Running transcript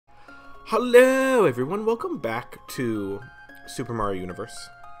Hello everyone, welcome back to Super Mario Universe.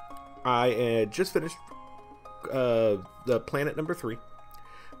 I just finished the planet number 3.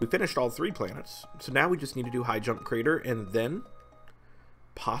 We finished all 3 planets, so now we just need to do High Jump Crater and then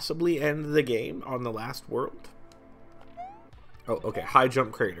possibly end the game on the last world. Oh, okay, High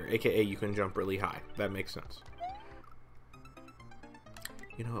Jump Crater, aka you can jump really high. That makes sense.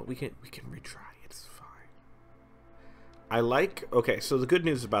 You know what, we can retry. It's fine. Okay, so the good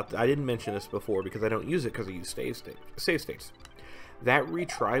news about I didn't mention this before because I don't use it because I use save states. That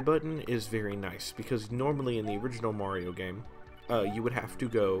retry button is very nice because normally in the original Mario game, you would have to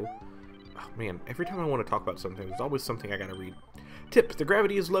go. Oh man, every time I want to talk about something, there's always something I gotta read. Tip: the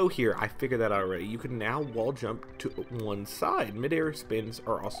gravity is low here. I figured that out already. You can now wall jump to one side. Mid-air spins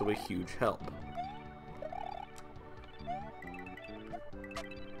are also a huge help.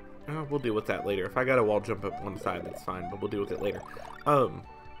 We'll deal with that later. If I gotta wall jump up one side, that's fine, but we'll deal with it later.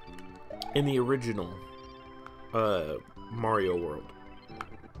 In the original Mario World,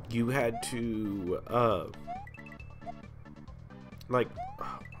 you had to hold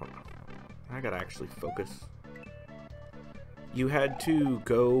on. I gotta actually focus. You had to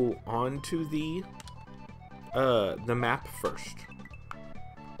go onto the map first,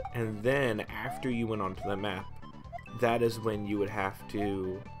 and then after you went onto the map, that is when you would have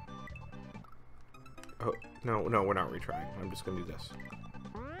to. Oh, no, we're not retrying. I'm just gonna do this.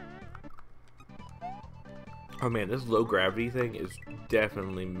 Oh man, this low gravity thing is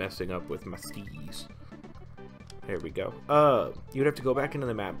definitely messing up with my skis. There we go. You'd have to go back into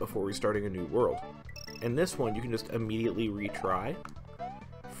the map before restarting a new world. In this one, you can just immediately retry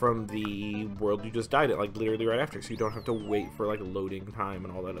from the world you just died at, like literally right after, so you don't have to wait for like loading time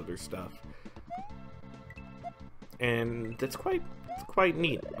and all that other stuff. And it's quite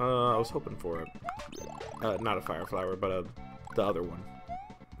neat. I was hoping for it. Not a fire flower, but the other one.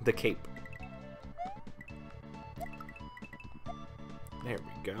 The cape. There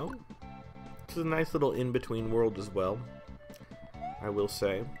we go. This is a nice little in-between world as well, I will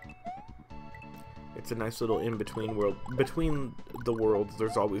say. It's a nice little in-between world. Between the worlds,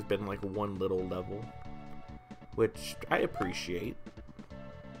 there's always been like one little level, which I appreciate.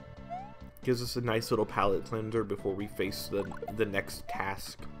 Gives us a nice little palate cleanser before we face the next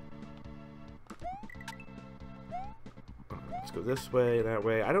task. Let's go this way, that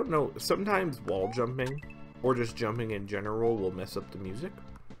way. I don't know. Sometimes wall jumping, or just jumping in general, will mess up the music.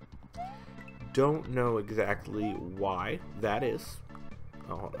 Don't know exactly why that is.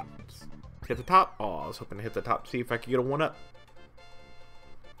 Oh, hold on. Let's hit the top. Oh, I was hoping to hit the top, see if I could get a 1-up.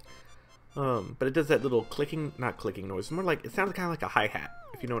 But it does that little clicking, not clicking noise. It's more like, it sounds kind of like a hi-hat.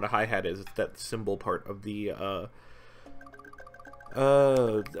 If you know what a hi-hat is, it's that cymbal part of the,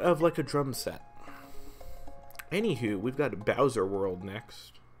 of like a drum set. Anywho, we've got Bowser World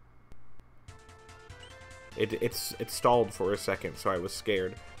next. It stalled for a second, so I was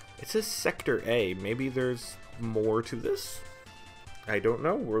scared. It says Sector A. Maybe there's more to this? I don't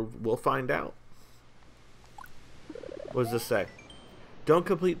know. We'll find out. What does this say? Don't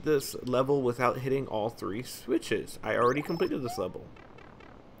complete this level without hitting all 3 switches. I already completed this level.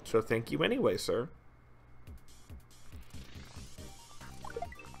 So thank you anyway, sir.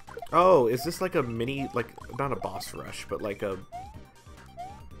 Oh, is this like a mini, like, not a boss rush, but like an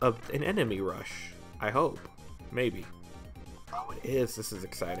enemy rush? I hope. Maybe. Oh, it is. This is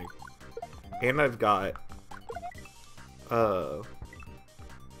exciting. And I've got,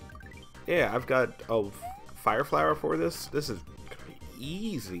 yeah, I've got a fire flower for this. This is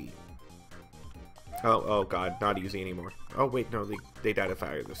easy. Oh god, not easy anymore. Oh wait, no, they died of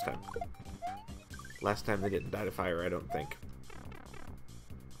fire this time. Last time they didn't die of fire, I don't think.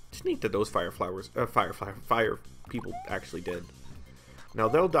 It's neat that those fire people actually did. Now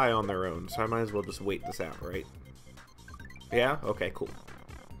they'll die on their own, so I might as well just wait this out, right? Yeah? Okay, cool.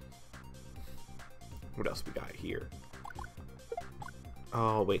 What else we got here?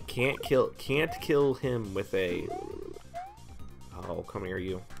 Oh wait, can't kill him with a. Oh, come here,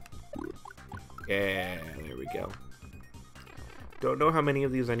 you. Yeah, there we go. Don't know how many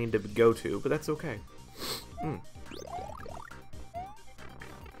of these I need to go to, but that's okay.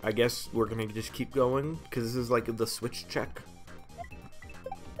 I guess we're gonna just keep going, because this is like the switch check.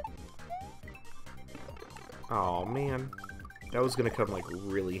 Oh man. That was gonna come like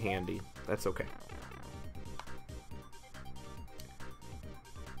really handy. That's okay.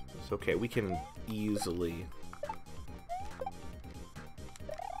 It's okay, we can easily.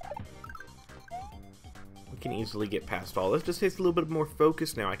 Can easily get past all this. Just takes a little bit more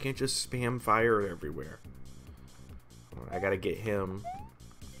focus now. I can't just spam fire everywhere. I gotta get him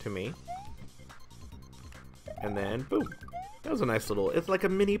to me. And then, boom. That was a nice little... It's like a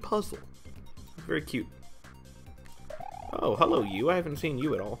mini puzzle. Very cute. Oh, hello you. I haven't seen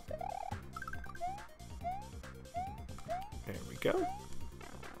you at all. There we go.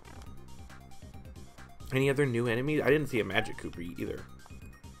 Any other new enemies? I didn't see a Magic Cooper either.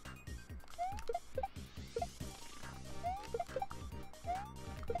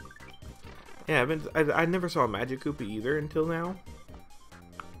 Yeah, I never saw a Magic Koopa either until now.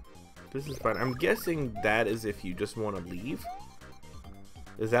 This is fun. I'm guessing that is if you just want to leave.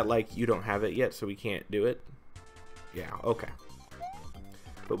 Is that like you don't have it yet, so we can't do it? Yeah, okay.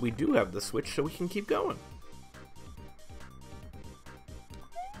 But we do have the switch, so we can keep going.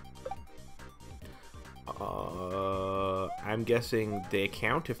 I'm guessing they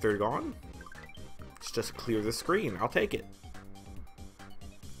count if they're gone. Let's just clear the screen. I'll take it.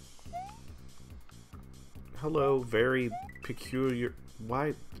 Hello, very peculiar. Why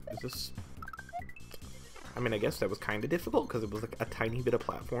is this? I mean, I guess that was kind of difficult because it was like a tiny bit of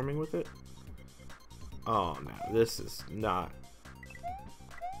platforming with it. Oh no, this is not.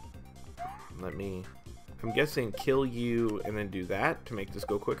 Let me. I'm guessing kill you and then do that to make this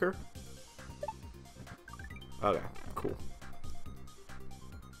go quicker. Okay, cool.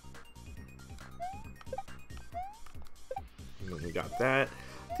 And then we got that.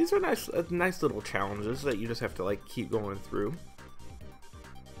 These are nice little challenges that you just have to like keep going through.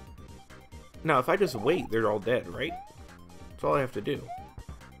 Now, if I just wait, they're all dead, right? That's all I have to do.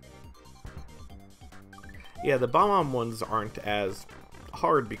 Yeah, the bomb ones aren't as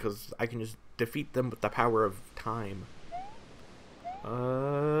hard because I can just defeat them with the power of time.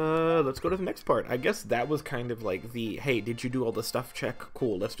 Let's go to the next part. I guess that was kind of like the, hey, did you do all the stuff check?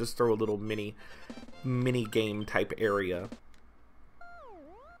 Cool, let's just throw a little mini game type area.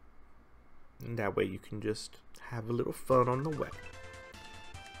 And that way you can just have a little fun on the way.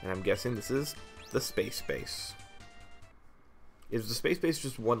 And I'm guessing this is the space base. Is the space base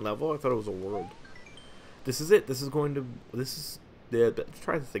just one level? I thought it was a world. This is it. This is going to... This is... let's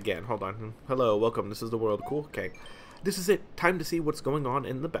try this again. Hold on. Hello, welcome. This is the world. Cool. Okay. This is it. Time to see what's going on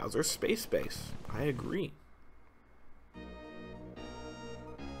in the Bowser space base. I agree.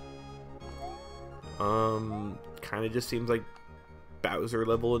 Kind of just seems like Bowser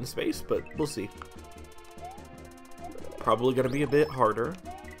level in space, but we'll see. Probably gonna be a bit harder.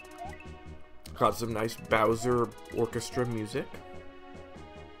 Got some nice Bowser orchestra music.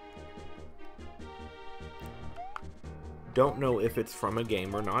 Don't know if it's from a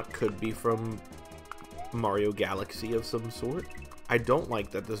game or not. Could be from Mario Galaxy of some sort. I don't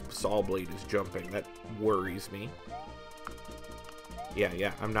like that this saw blade is jumping. That worries me.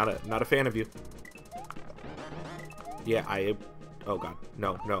 Yeah, I'm not a fan of you. Yeah, oh god,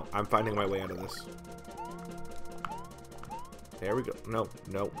 no, I'm finding my way out of this. There we go. No,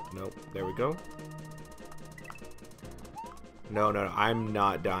 there we go. No, I'm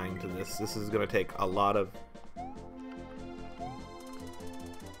not dying to this. This is gonna take a lot of... Oh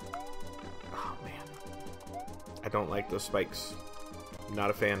man, I don't like those spikes.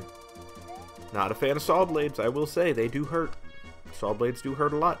 Not a fan. Not a fan of saw blades, I will say. They do hurt. Saw blades do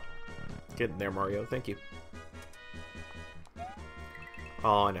hurt a lot. Get in there, Mario. Thank you.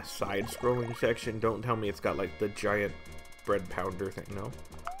 Oh, and a side-scrolling section. Don't tell me it's got, like, the giant bread pounder thing. No?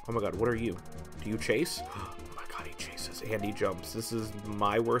 Oh my god, what are you? Do you chase? Oh my god, he chases and he jumps. This is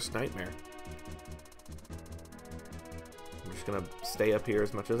my worst nightmare. I'm just gonna stay up here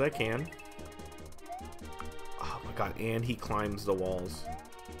as much as I can. Oh my god, and he climbs the walls.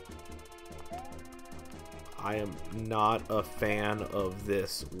 I am not a fan of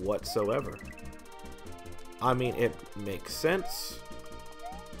this whatsoever. I mean, it makes sense.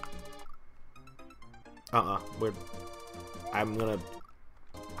 I am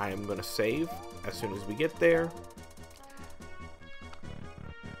gonna save as soon as we get there.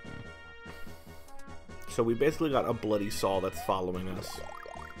 So we basically got a bloody saw that's following us.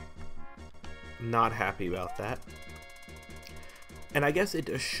 Not happy about that. And I guess it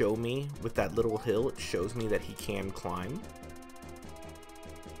does show me, with that little hill, it shows me that he can climb.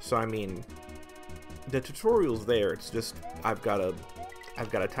 So I mean, the tutorial's there, it's just, I've gotta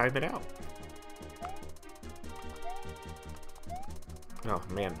time it out. Oh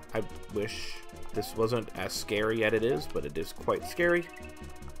man, I wish this wasn't as scary as it is, but it is quite scary.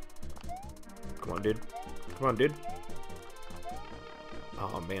 Come on, dude. Come on, dude.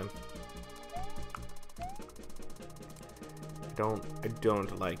 Oh man. I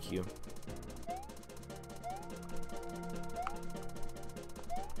don't like you.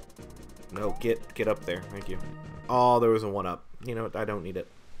 No, get up there. Thank you. Oh, there was a 1-up. You know what? I don't need it.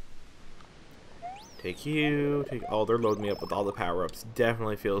 Take you. Oh, they're loading me up with all the power-ups.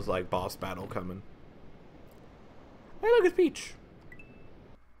 Definitely feels like boss battle coming. Hey, look, it's Peach.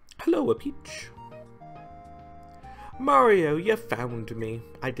 Hello, Peach. Mario, you found me.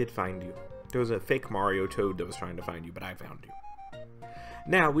 I did find you. There was a fake Mario Toad that was trying to find you, but I found you.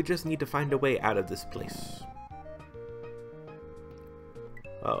 Now, we just need to find a way out of this place.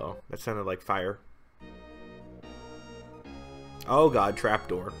 Uh-oh, that sounded like fire. Oh god,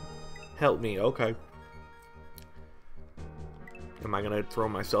 trapdoor. Help me, okay. Am I gonna throw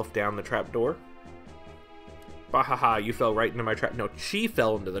myself down the trapdoor? Bahaha, you fell right into my trap. No, she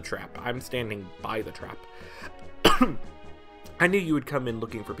fell into the trap. I'm standing by the trap. I knew you would come in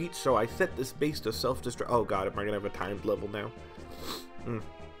looking for Peach, so I set this base to self-destruct. Oh god, am I gonna have a timed level now?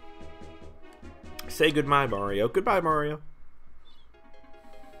 Say goodbye, Mario. Goodbye, Mario.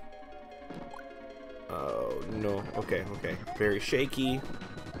 Oh, no. Okay, okay. Very shaky.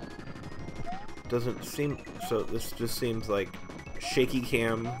 Doesn't seem... So this just seems like shaky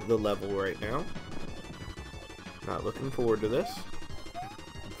cam the level right now. Not looking forward to this.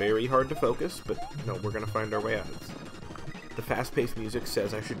 Very hard to focus, but no, we're gonna find our way out. The fast-paced music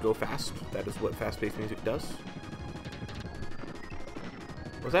says I should go fast. That is what fast-paced music does.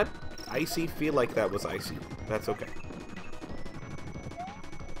 Was that icy? Feel like that was icy. That's okay.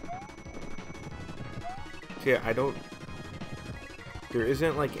 Yeah, I don't... There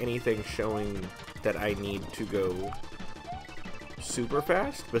isn't like anything showing that I need to go super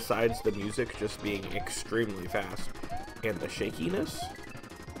fast, besides the music just being extremely fast and the shakiness.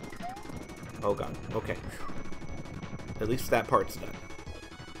 Oh god, okay. At least that part's done.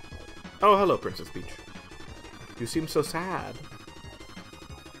 Oh, hello, Princess Peach. You seem so sad.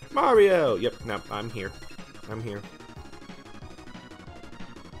 Mario! Yep, no, I'm here. I'm here.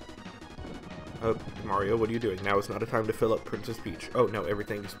 Oh, Mario, what are you doing? Now is not a time to fill up Princess Peach. Oh, no,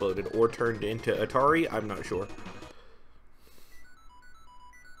 everything exploded or turned into Atari? I'm not sure.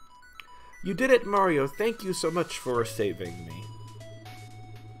 You did it, Mario. Thank you so much for saving me.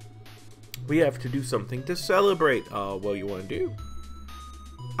 We have to do something to celebrate. What you want to do?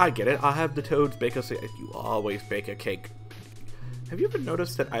 I get it. I'll have the Toads bake us a... You always bake a cake. Have you ever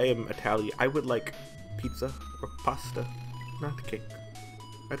noticed that I am Italian? I would like pizza or pasta, not cake.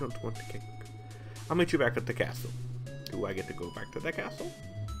 I don't want cake. I'll meet you back at the castle. Do I get to go back to the castle?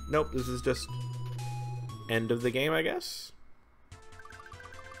 Nope, this is just end of the game, I guess.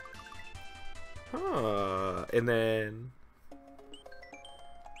 Huh, and then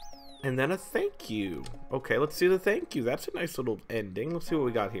a thank you. Okay, let's see the thank you. That's a nice little ending. Let's see what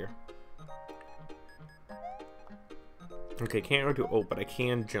we got here. Okay, can't do... Oh, but I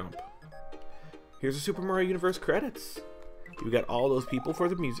can jump. Here's the Super Mario Universe credits. You got all those people for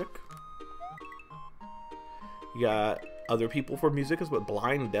the music. You got other people for music as well.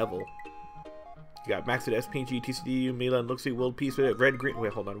 Blind Devil. You got Max at SPG, TCDU, Milan, Luxie, World Peace, Red, Green...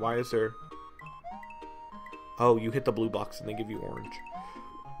 Wait, hold on. Why is there... Oh, you hit the blue box and they give you orange.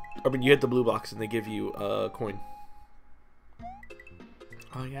 I mean, you hit the blue box and they give you a coin.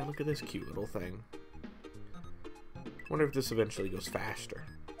 Oh yeah, look at this cute little thing. Wonder if this eventually goes faster.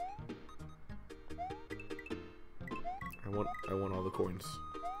 I want all the coins.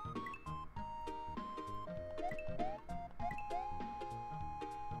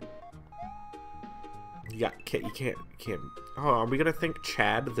 You can't. Oh, are we gonna think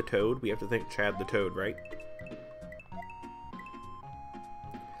Chad the Toad? We have to think Chad the Toad, right?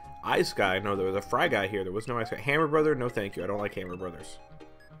 Ice Guy. No, there was a Fry Guy here. There was no Ice Guy. Hammer Brother. No, thank you. I don't like Hammer Brothers.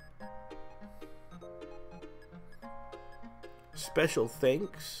 Special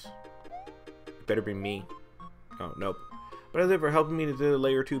thanks. Better be me. Oh, nope. But as for helping me to do the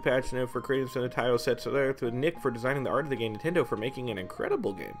Layer 2 patch, and for creating some of the tile sets, so there to Nick for designing the art of the game, Nintendo for making an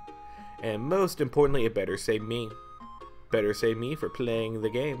incredible game. And most importantly, it better say me. Better say me for playing the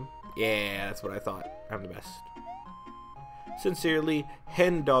game. Yeah, that's what I thought. I'm the best. Sincerely,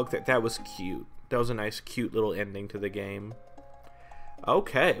 Ddog. That was cute. That was a nice, cute little ending to the game.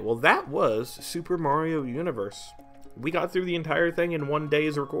 Okay, well that was Super Mario Universe. We got through the entire thing in one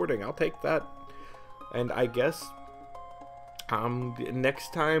day's recording. I'll take that. And I guess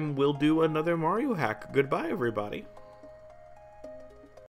next time we'll do another Mario hack. Goodbye, everybody.